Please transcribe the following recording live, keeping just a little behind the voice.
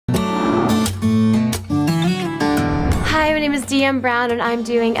name is Diem Brown and I'm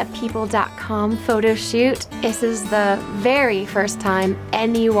doing a people.com photo shoot. This is the very first time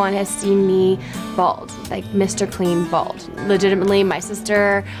anyone has seen me bald, like Mr. Clean bald. Legitimately, my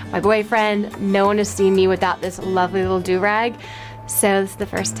sister, my boyfriend, no one has seen me without this lovely little do-rag. So this is the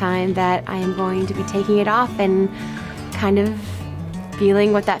first time that I am going to be taking it off and kind of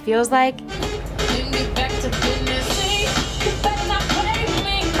feeling what that feels like.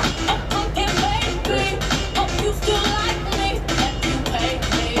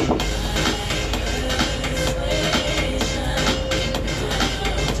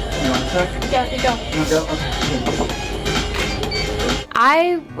 Yeah, you go.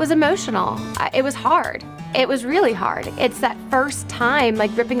 I was emotional. It was hard. It was really hard. It's that first time,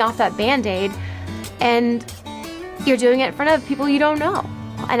 like ripping off that Band-Aid, and you're doing it in front of people you don't know.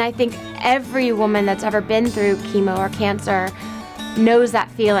 And I think every woman that's ever been through chemo or cancer knows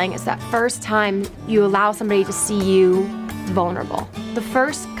that feeling. It's that first time you allow somebody to see you vulnerable. The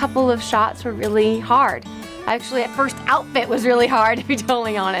first couple of shots were really hard. Actually, that first outfit was really hard, to be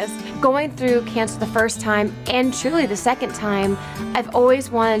totally honest. Going through cancer the first time, and truly the second time, I've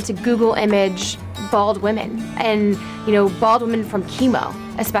always wanted to Google image bald women, and bald women from chemo,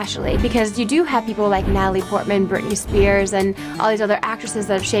 especially, because you do have people like Natalie Portman, Britney Spears, and all these other actresses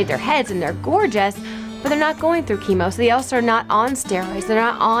that have shaved their heads and they're gorgeous, but they're not going through chemo, so they also are not on steroids, they're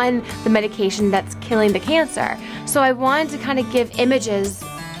not on the medication that's killing the cancer. So I wanted to kind of give images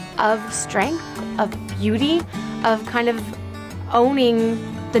of strength, of beauty, of kind of owning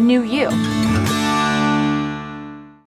the new you.